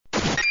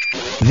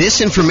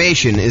This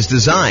information is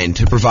designed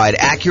to provide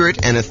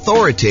accurate and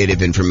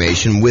authoritative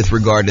information with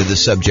regard to the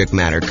subject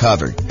matter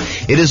covered.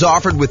 It is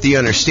offered with the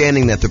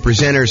understanding that the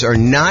presenters are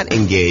not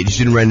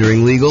engaged in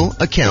rendering legal,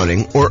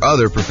 accounting, or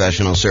other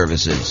professional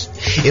services.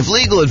 If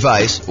legal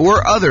advice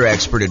or other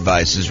expert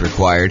advice is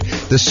required,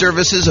 the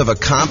services of a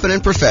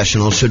competent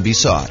professional should be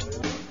sought.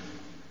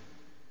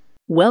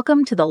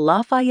 Welcome to the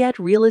Lafayette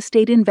Real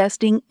Estate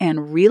Investing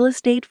and Real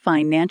Estate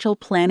Financial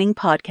Planning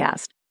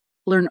Podcast.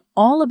 Learn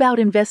all about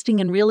investing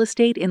in real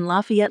estate in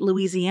Lafayette,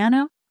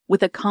 Louisiana,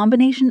 with a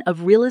combination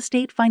of real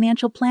estate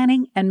financial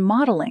planning and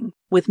modeling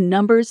with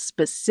numbers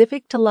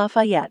specific to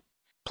Lafayette,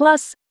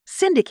 plus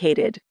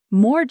syndicated,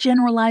 more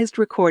generalized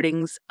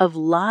recordings of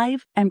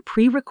live and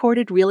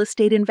pre-recorded real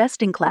estate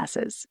investing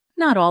classes,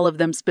 not all of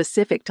them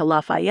specific to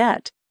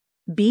Lafayette.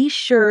 Be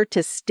sure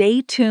to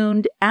stay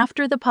tuned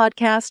after the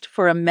podcast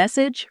for a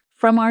message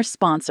from our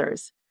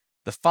sponsors.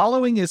 The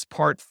following is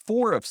part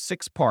 4 of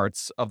 6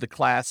 parts of the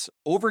class,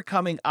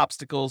 Overcoming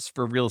Obstacles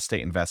for Real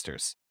Estate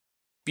Investors.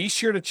 Be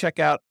sure to check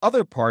out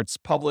other parts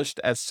published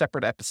as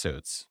separate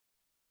episodes.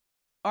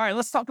 All right,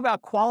 let's talk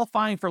about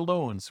qualifying for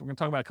loans. We're going to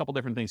talk about a couple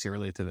different things here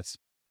related to this.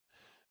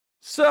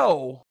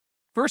 So,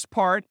 first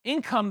part,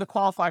 income to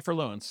qualify for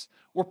loans.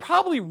 We're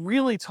probably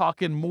really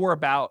talking more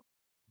about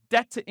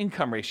debt to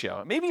income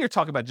ratio. Maybe you're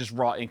talking about just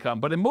raw income,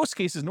 but in most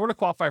cases, in order to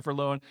qualify for a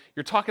loan,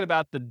 you're talking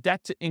about the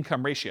debt to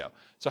income ratio.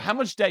 So how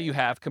much debt you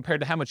have compared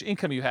to how much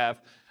income you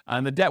have,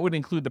 and the debt would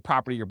include the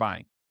property you're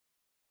buying.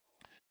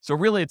 So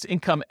really, it's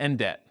income and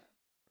debt.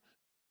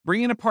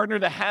 Bring in a partner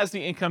that has the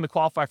income to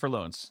qualify for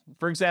loans.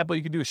 For example,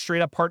 you could do a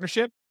straight up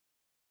partnership,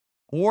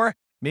 or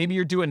maybe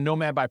you're doing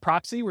nomad by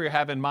proxy, where you're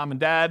having mom and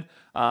dad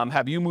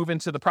have you move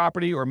into the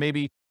property, or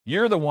maybe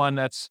you're the one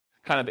that's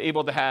kind of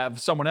able to have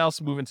someone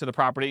else move into the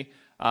property.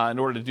 In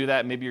order to do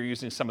that, maybe you're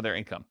using some of their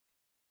income.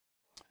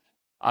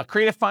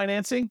 Creative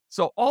financing.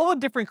 So all the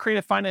different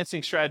creative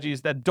financing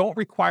strategies that don't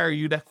require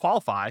you to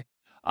qualify,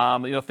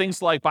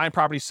 things like buying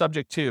properties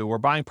subject to, or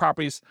buying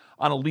properties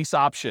on a lease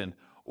option,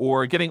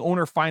 or getting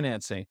owner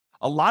financing.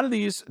 A lot of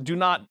these do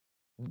not,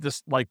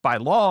 just like by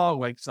law,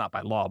 like it's not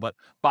by law, but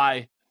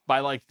by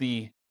like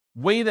the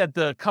way that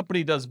the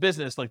company does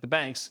business, like the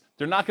banks,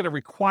 they're not going to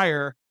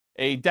require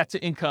a debt to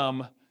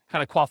income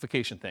kind of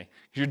qualification thing.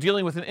 You're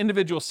dealing with an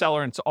individual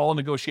seller and it's all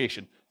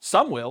negotiation.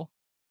 Some will,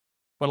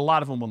 but a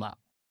lot of them will not.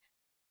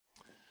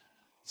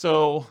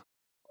 So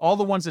all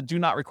the ones that do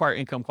not require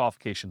income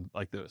qualification,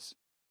 like those.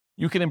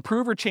 You can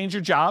improve or change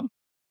your job.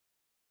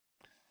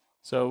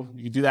 So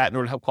you do that in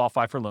order to help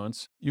qualify for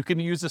loans. You can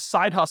use a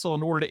side hustle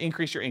in order to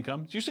increase your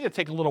income. It's usually going to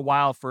take a little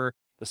while for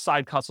the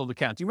side hustle to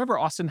count. Do you remember,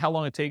 Austin, how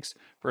long it takes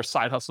for a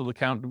side hustle to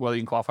count whether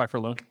you can qualify for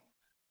a loan?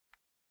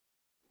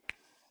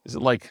 Is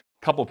it like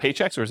couple of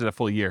paychecks, or is it a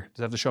full year?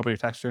 Does it have to show up on your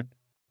tax return?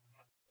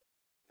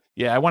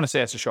 Yeah, I want to say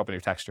it has to show up on your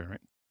tax return,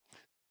 right?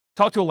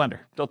 Talk to a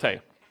lender. They'll tell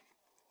you.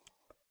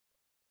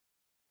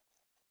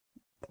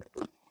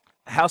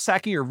 House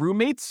hacking your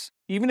roommates,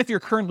 even if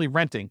you're currently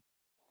renting.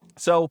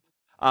 So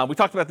we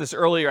talked about this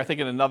earlier, I think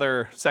in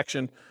another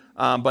section,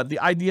 but the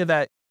idea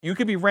that you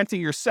could be renting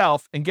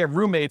yourself and get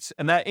roommates,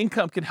 and that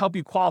income can help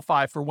you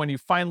qualify for when you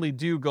finally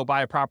do go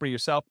buy a property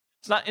yourself.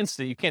 It's not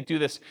instant. You can't do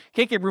this. You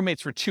can't get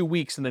roommates for 2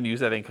 weeks and then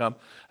use that income.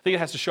 I think it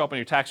has to show up on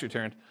your tax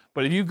return.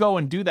 But if you go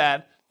and do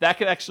that, that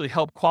could actually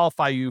help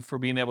qualify you for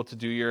being able to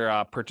do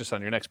your purchase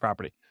on your next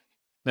property.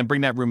 Then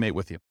bring that roommate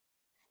with you.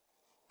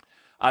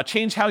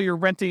 Change how you're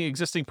renting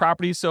existing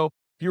properties. So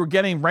if you were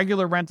getting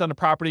regular rent on a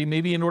property,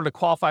 maybe in order to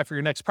qualify for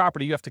your next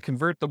property, you have to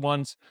convert the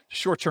ones to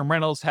short-term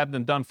rentals, have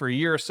them done for a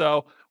year or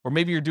so. Or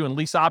maybe you're doing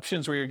lease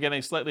options where you're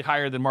getting slightly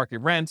higher than market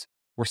rent,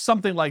 or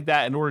something like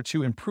that in order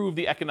to improve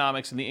the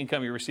economics and the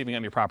income you're receiving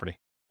on your property.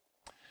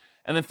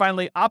 And then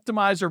finally,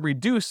 optimize or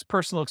reduce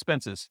personal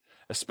expenses,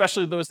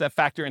 especially those that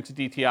factor into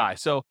DTI.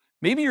 So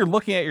maybe you're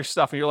looking at your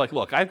stuff and you're like,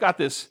 look, I've got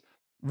this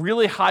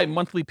really high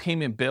monthly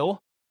payment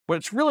bill, but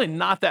it's really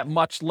not that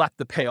much left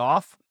to pay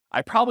off.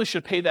 I probably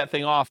should pay that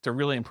thing off to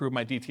really improve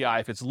my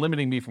DTI if it's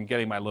limiting me from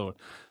getting my loan.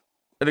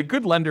 And a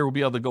good lender will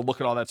be able to go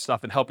look at all that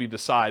stuff and help you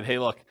decide, hey,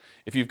 look,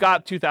 if you've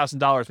got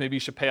 $2,000, maybe you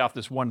should pay off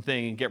this one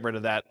thing and get rid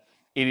of that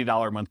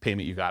 $80 a month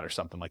payment you got or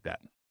something like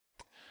that.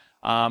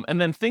 And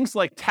then things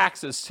like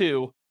taxes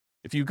too.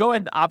 If you go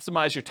ahead and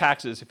optimize your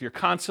taxes, if you're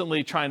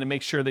constantly trying to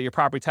make sure that your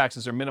property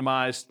taxes are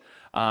minimized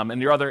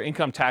and your other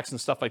income tax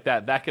and stuff like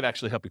that, that could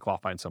actually help you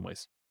qualify in some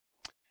ways.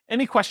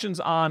 Any questions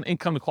on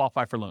income to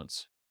qualify for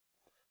loans?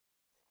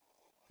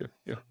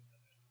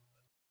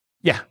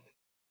 Yeah.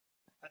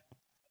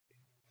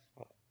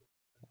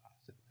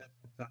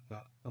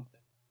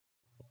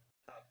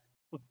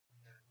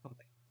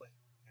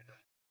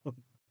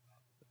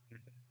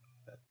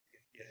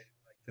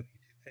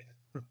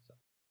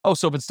 Oh,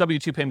 so if it's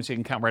W-2 payments, you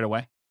can count right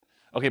away?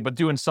 Okay, but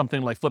doing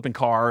something like flipping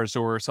cars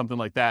or something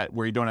like that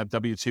where you don't have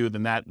W-2,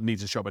 then that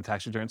needs to show up on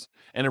tax returns.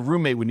 And a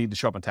roommate would need to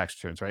show up on tax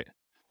returns, right?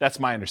 That's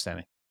my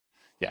understanding.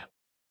 Yeah.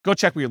 Go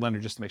check with your lender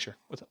just to make sure.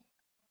 What's up?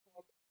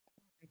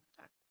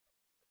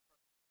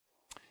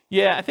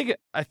 Yeah,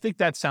 I think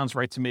that sounds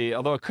right to me,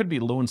 although it could be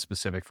loan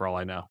specific for all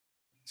I know.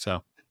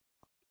 So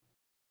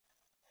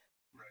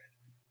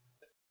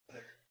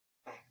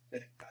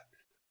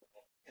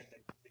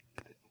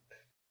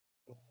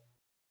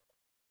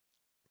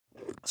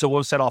So what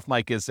was set off,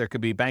 Mike, is there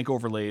could be bank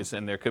overlays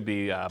and there could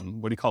be,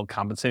 what do you call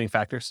compensating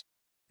factors?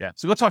 Yeah.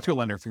 So go talk to a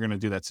lender if you're going to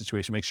do that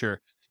situation. Make sure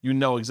you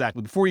know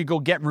exactly before you go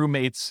get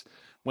roommates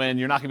when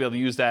you're not going to be able to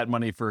use that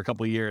money for a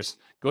couple of years.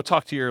 Go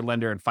talk to your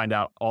lender and find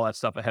out all that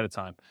stuff ahead of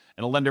time.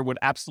 And a lender would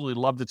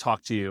absolutely love to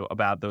talk to you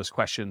about those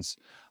questions,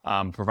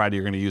 provided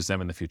you're going to use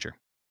them in the future,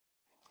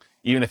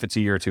 even if it's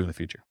a year or two in the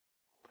future.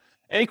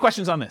 Any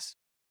questions on this?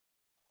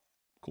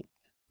 Cool.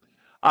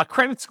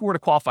 Credit score to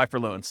qualify for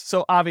loans.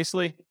 So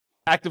obviously,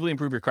 actively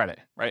improve your credit,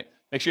 right?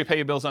 Make sure you pay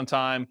your bills on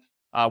time,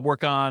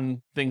 work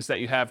on things that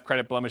you have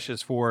credit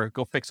blemishes for,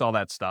 go fix all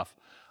that stuff.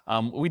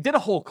 We did a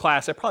whole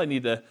class. I probably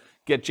need to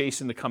get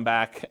Jason to come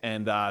back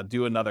and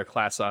do another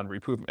class on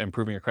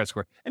improving your credit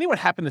score. Anyone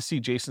happen to see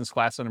Jason's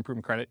class on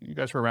improving credit? You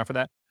guys were around for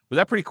that? Was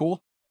that pretty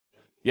cool?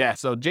 Yeah,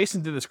 so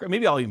Jason did this.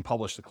 Maybe I'll even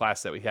publish the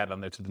class that we had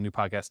on there to the new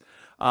podcast.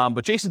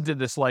 But Jason did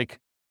this like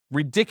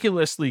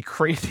ridiculously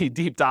crazy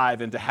deep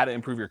dive into how to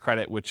improve your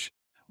credit, which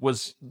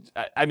was,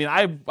 I mean,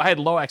 I had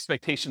low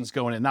expectations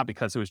going in, not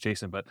because it was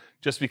Jason, but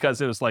just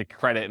because it was like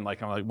credit and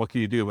like, I'm like, what can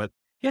you do? But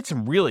he had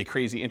some really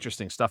crazy,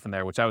 interesting stuff in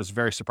there, which I was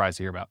very surprised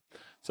to hear about.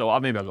 So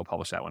maybe I'll go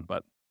publish that one,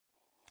 but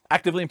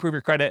actively improve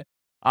your credit.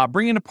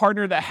 Bring in a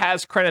partner that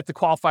has credit to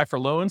qualify for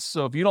loans.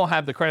 So if you don't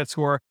have the credit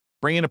score,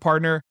 bring in a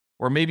partner,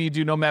 or maybe you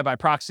do Nomad by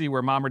proxy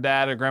where mom or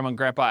dad or grandma and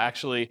grandpa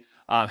actually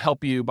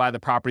help you buy the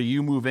property.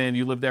 You move in,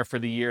 you live there for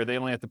the year. They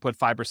only have to put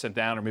 5%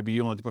 down, or maybe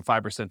you only have to put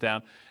 5%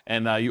 down,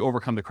 and you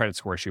overcome the credit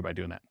score issue by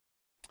doing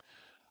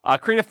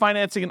that. Creative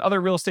financing and other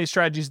real estate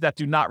strategies that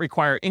do not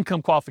require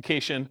income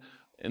qualification,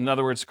 in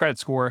other words, credit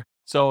score.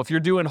 So if you're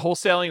doing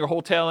wholesaling or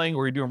wholetailing,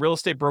 or you're doing real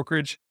estate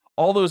brokerage,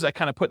 all those I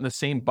kind of put in the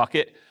same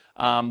bucket.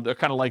 They're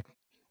kind of like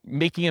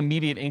making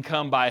immediate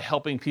income by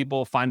helping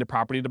people find a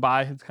property to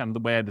buy. It's kind of the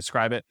way I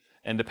describe it.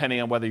 And depending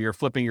on whether you're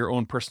flipping your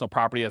own personal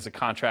property as a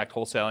contract,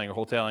 wholesaling or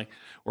wholetailing,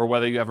 or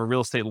whether you have a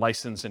real estate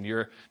license and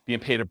you're being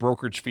paid a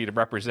brokerage fee to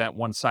represent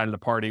one side of the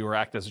party or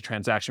act as a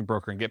transaction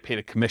broker and get paid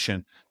a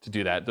commission to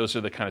do that. Those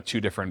are the kind of two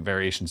different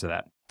variations of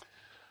that.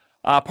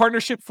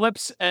 Partnership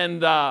flips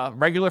and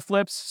regular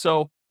flips.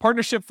 So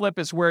partnership flip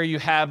is where you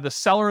have the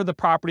seller of the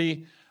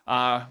property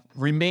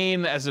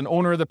remain as an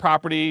owner of the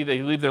property.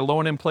 They leave their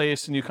loan in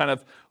place and you kind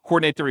of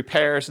coordinate the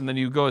repairs, and then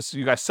you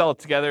guys sell it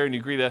together and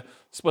you agree to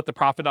split the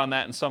profit on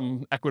that in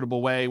some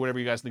equitable way, whatever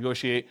you guys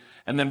negotiate.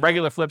 And then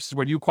regular flips is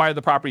where you acquire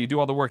the property, you do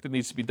all the work that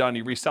needs to be done,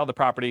 you resell the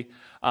property.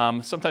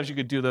 Sometimes you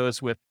could do those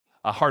with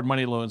hard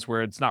money loans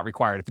where it's not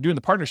required. If you're doing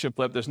the partnership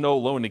flip, there's no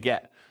loan to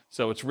get.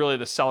 So it's really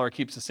the seller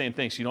keeps the same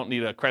thing, so you don't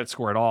need a credit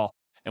score at all.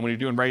 And when you're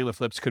doing regular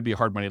flips, it could be a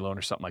hard money loan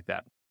or something like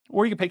that.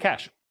 Or you can pay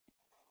cash.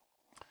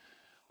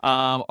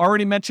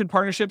 Already mentioned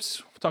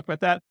partnerships. We'll talk about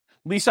that.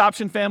 Lease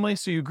option family.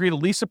 So you agree to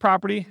lease a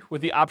property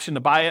with the option to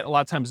buy it. A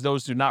lot of times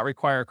those do not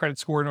require a credit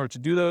score in order to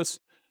do those.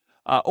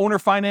 Owner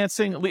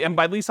financing. And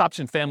by lease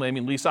option family, I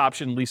mean lease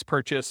option, lease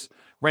purchase,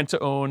 rent to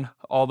own,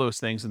 all those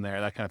things in there,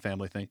 that kind of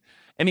family thing.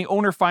 Any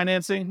owner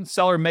financing,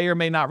 seller may or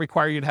may not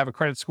require you to have a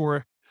credit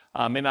score,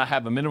 may not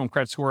have a minimum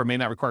credit score, may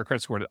not require a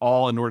credit score at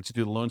all in order to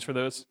do the loans for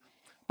those.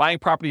 Buying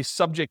properties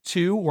subject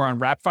to or on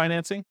wrap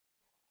financing.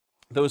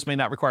 Those may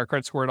not require a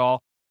credit score at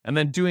all. And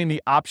then doing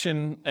the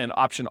option and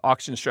option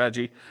auction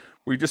strategy,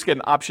 where you just get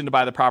an option to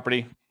buy the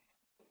property,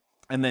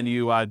 and then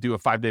you do a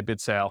 5-day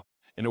bid sale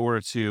in order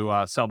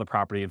to sell the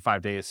property in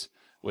 5 days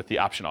with the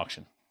option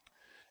auction.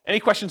 Any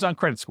questions on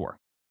credit score?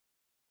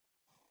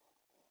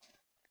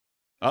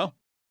 Oh.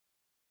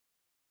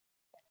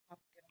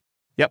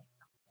 Yep.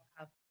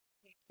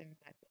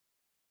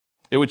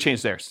 It would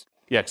change theirs.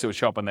 Yeah, because it would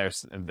show up on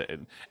theirs.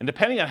 And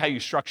depending on how you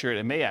structure it,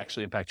 it may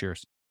actually impact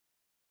yours.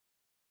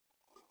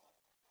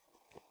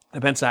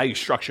 Depends on how you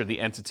structure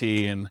the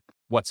entity and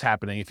what's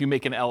happening. If you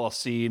make an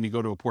LLC and you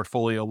go to a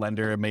portfolio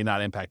lender, it may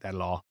not impact that at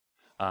all.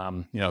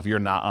 If you're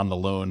not on the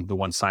loan, the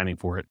one signing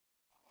for it.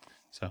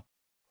 So,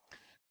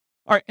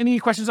 all right, any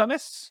questions on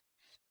this?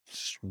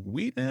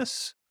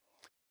 Sweetness.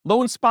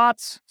 Loan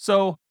spots.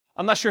 So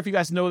I'm not sure if you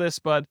guys know this,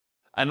 but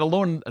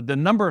the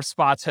number of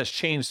spots has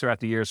changed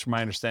throughout the years from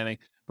my understanding.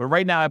 But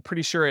right now, I'm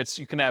pretty sure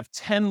you can have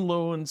 10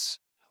 loans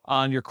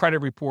on your credit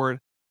report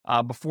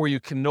before you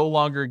can no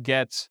longer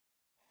get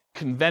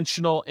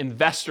conventional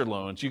investor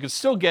loans. You can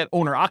still get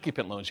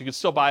owner-occupant loans. You can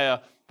still buy a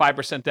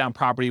 5% down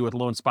property with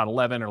loan spot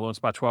 11 or loan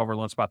spot 12 or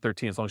loan spot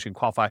 13 as long as you can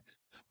qualify.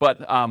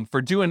 But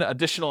for doing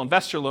additional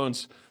investor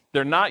loans,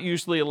 they're not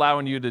usually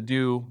allowing you to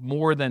do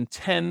more than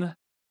 10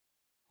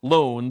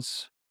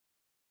 loans.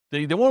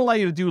 They won't allow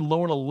you to do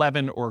loan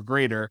 11 or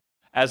greater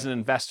as an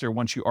investor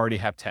once you already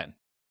have 10.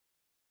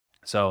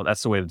 So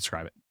that's the way to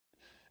describe it.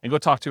 And go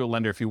talk to a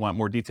lender if you want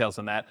more details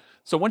on that.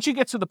 So once you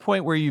get to the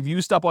point where you've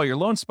used up all your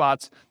loan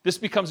spots, this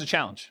becomes a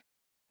challenge.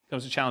 It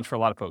becomes a challenge for a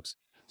lot of folks.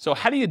 So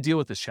how do you deal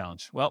with this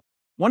challenge? Well,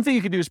 one thing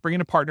you can do is bring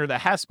in a partner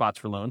that has spots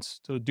for loans.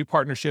 So do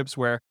partnerships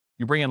where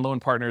you bring in loan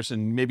partners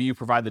and maybe you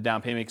provide the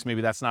down payment because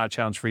maybe that's not a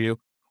challenge for you.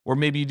 Or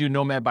maybe you do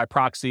Nomad by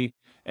proxy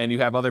and you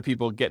have other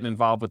people getting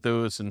involved with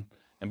those and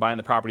buying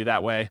the property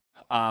that way.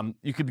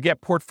 You could get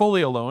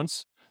portfolio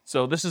loans.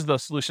 So this is the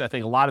solution I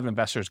think a lot of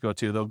investors go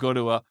to. They'll go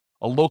to a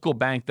a local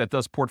bank that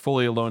does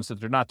portfolio loans, that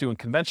they're not doing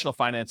conventional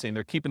financing,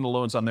 they're keeping the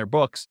loans on their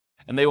books,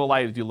 and they will allow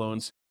you to do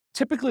loans.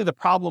 Typically, the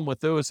problem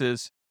with those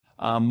is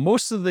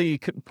most of the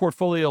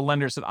portfolio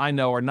lenders that I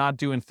know are not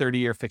doing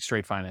 30-year fixed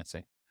rate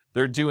financing.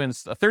 They're doing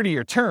a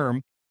 30-year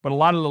term, but a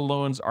lot of the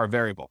loans are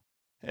variable.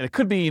 And it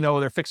could be,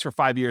 they're fixed for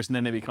 5 years and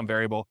then they become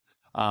variable.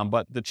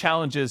 But the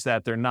challenge is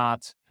that they're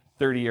not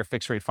 30-year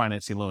fixed rate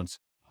financing loans.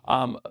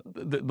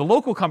 The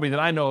local company that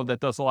I know that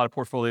does a lot of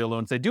portfolio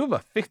loans, they do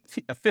have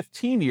a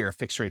 15-year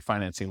fixed rate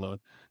financing loan.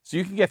 So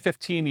you can get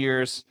 15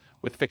 years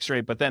with fixed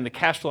rate, but then the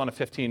cash flow on a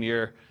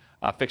 15-year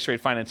fixed rate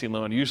financing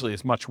loan usually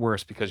is much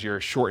worse because your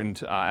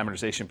shortened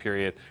amortization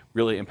period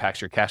really impacts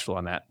your cash flow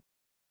on that.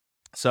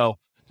 So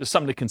just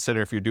something to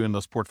consider if you're doing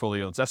those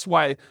portfolio loans. That's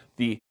why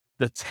the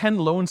 10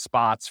 loan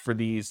spots for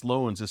these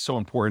loans is so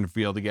important to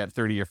be able to get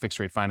 30-year fixed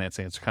rate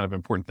financing. It's kind of an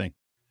important thing.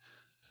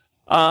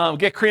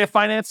 Get creative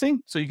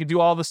financing. So you can do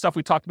all the stuff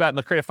we talked about in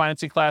the creative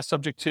financing class,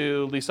 subject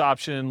to lease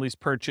option, lease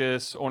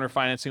purchase, owner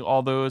financing,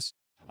 all those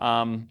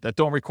that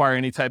don't require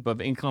any type of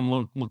income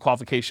loan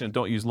qualification and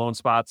don't use loan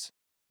spots.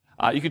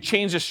 You could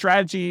change the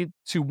strategy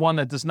to one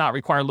that does not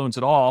require loans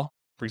at all.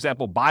 For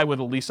example, buy with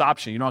a lease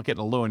option. You're not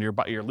getting a loan.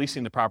 You're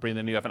leasing the property and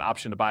then you have an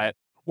option to buy it,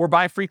 or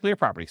buy free clear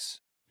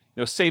properties.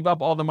 Save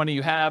up all the money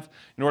you have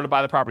in order to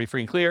buy the property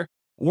free and clear,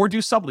 or do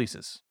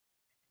subleases.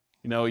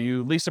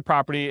 You lease a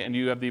property and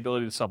you have the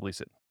ability to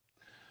sublease it.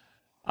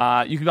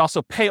 You can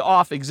also pay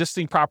off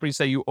existing properties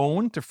that you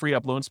own to free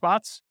up loan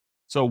spots.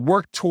 So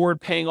work toward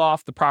paying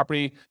off the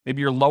property,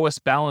 maybe your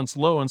lowest balance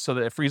loan, so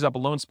that it frees up a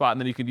loan spot, and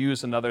then you could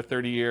use another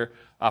 30-year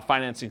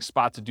financing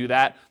spot to do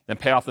that, then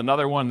pay off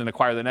another one, then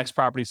acquire the next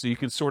property. So you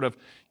can sort of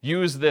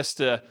use this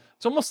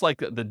it's almost like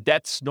the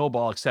debt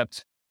snowball,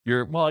 except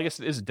I guess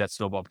it is a debt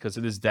snowball because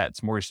it is debt,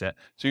 it's mortgage debt.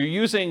 So you're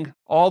using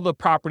all the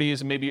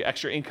properties and maybe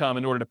extra income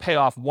in order to pay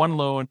off one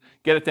loan,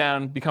 get it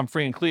down, become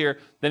free and clear.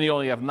 Then you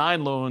only have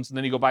 9 loans, and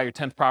then you go buy your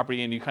 10th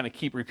property, and you kind of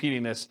keep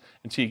repeating this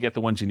until you get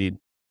the ones you need.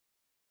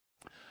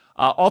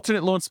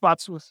 Alternate loan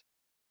spots with...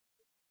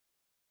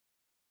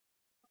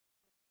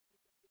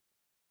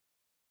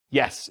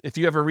 Yes, if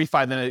you have a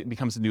refi, then it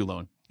becomes a new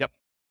loan. Yep,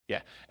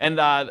 yeah. And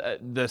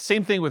the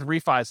same thing with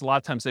refis. A lot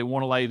of times they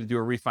won't allow you to do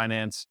a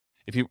refinance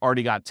if you've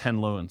already got 10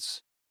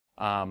 loans.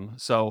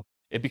 So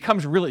it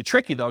becomes really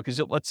tricky though, because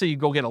let's say you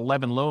go get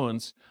 11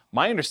 loans.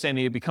 My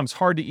understanding, it becomes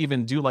hard to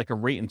even do like a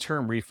rate and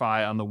term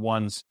refi on the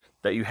ones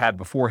that you had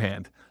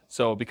beforehand.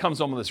 So it becomes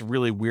almost this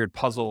really weird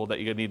puzzle that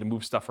you need to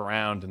move stuff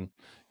around, and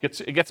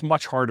it gets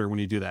much harder when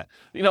you do that.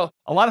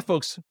 A lot of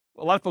folks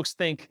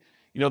think,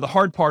 the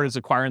hard part is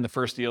acquiring the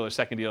first deal or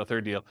second deal or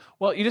third deal.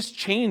 Well, you just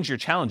change your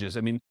challenges.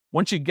 I mean,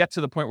 once you get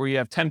to the point where you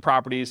have 10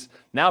 properties,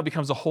 now it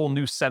becomes a whole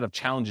new set of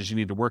challenges you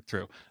need to work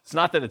through. It's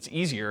not that it's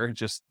easier,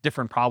 just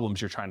different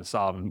problems you're trying to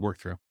solve and work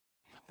through.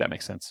 If that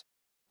makes sense.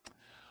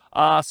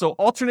 So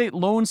alternate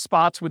loan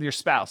spots with your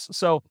spouse.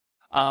 So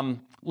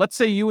let's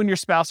say you and your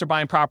spouse are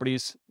buying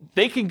properties.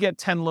 They can get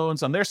 10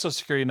 loans on their Social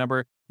Security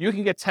number. You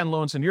can get 10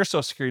 loans on your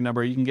Social Security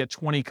number. You can get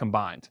 20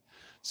 combined.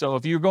 So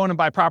if you're going to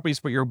buy properties,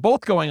 but you're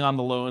both going on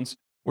the loans,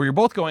 or you're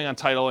both going on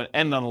title and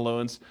end on the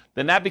loans,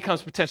 then that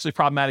becomes potentially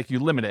problematic. You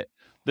limit it.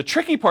 The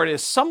tricky part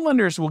is some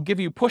lenders will give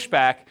you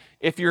pushback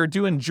if you're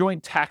doing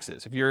joint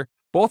taxes. If you're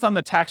both on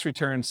the tax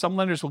return, some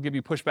lenders will give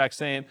you pushback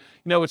saying,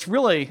 it's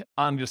really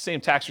on the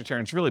same tax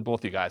return. It's really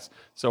both you guys.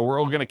 So we're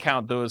all going to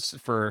count those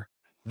for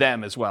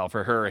them as well,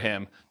 for her or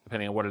him,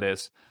 depending on what it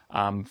is,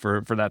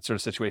 for that sort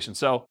of situation.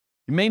 So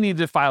you may need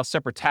to file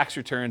separate tax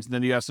returns, and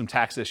then you have some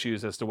tax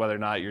issues as to whether or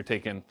not you're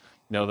taking,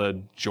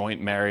 the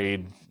joint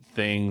married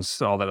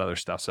things, all that other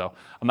stuff. So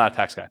I'm not a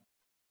tax guy.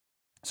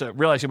 So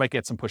realize you might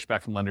get some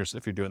pushback from lenders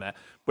if you're doing that.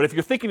 But if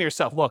you're thinking to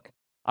yourself, look,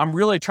 I'm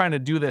really trying to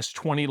do this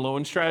 20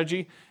 loan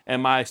strategy,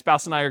 and my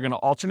spouse and I are going to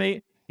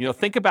alternate,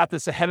 think about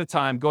this ahead of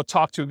time. Go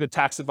talk to a good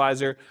tax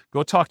advisor,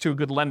 go talk to a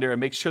good lender, and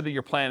make sure that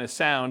your plan is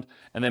sound.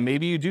 And then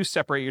maybe you do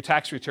separate your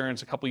tax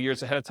returns a couple of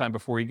years ahead of time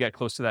before you get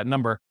close to that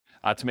number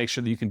to make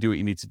sure that you can do what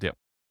you need to do.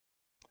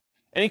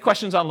 Any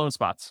questions on loan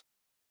spots?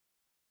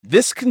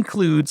 This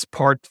concludes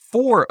part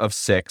 4 of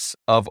 6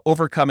 of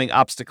Overcoming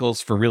Obstacles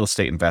for Real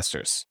Estate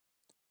Investors.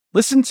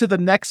 Listen to the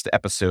next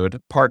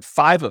episode, part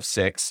 5 of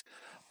 6,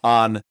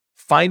 on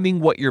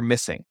finding what you're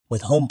missing.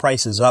 With home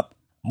prices up,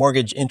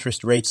 mortgage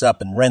interest rates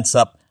up, and rents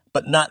up,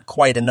 but not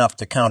quite enough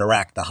to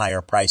counteract the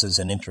higher prices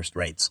and interest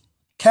rates.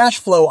 Cash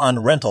flow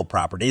on rental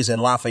properties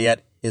in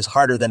Lafayette is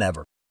harder than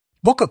ever.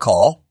 Book a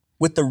call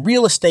with the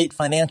Real Estate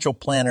Financial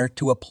Planner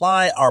to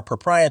apply our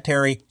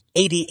proprietary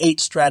 88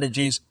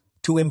 strategies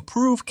to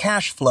improve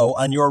cash flow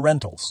on your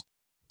rentals.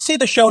 See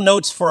the show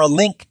notes for a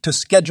link to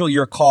schedule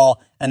your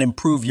call and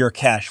improve your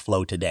cash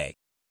flow today.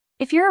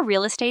 If you're a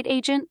real estate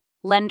agent,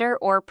 lender,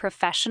 or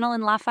professional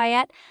in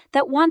Lafayette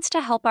that wants to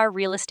help our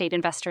real estate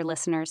investor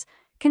listeners,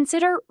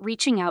 consider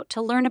reaching out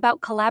to learn about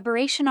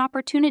collaboration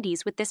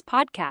opportunities with this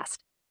podcast.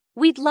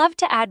 We'd love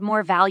to add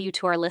more value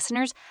to our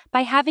listeners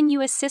by having you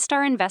assist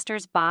our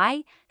investors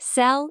buy,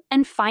 sell,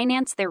 and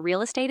finance their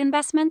real estate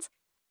investments.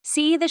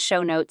 See the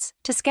show notes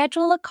to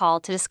schedule a call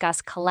to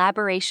discuss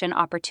collaboration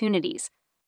opportunities.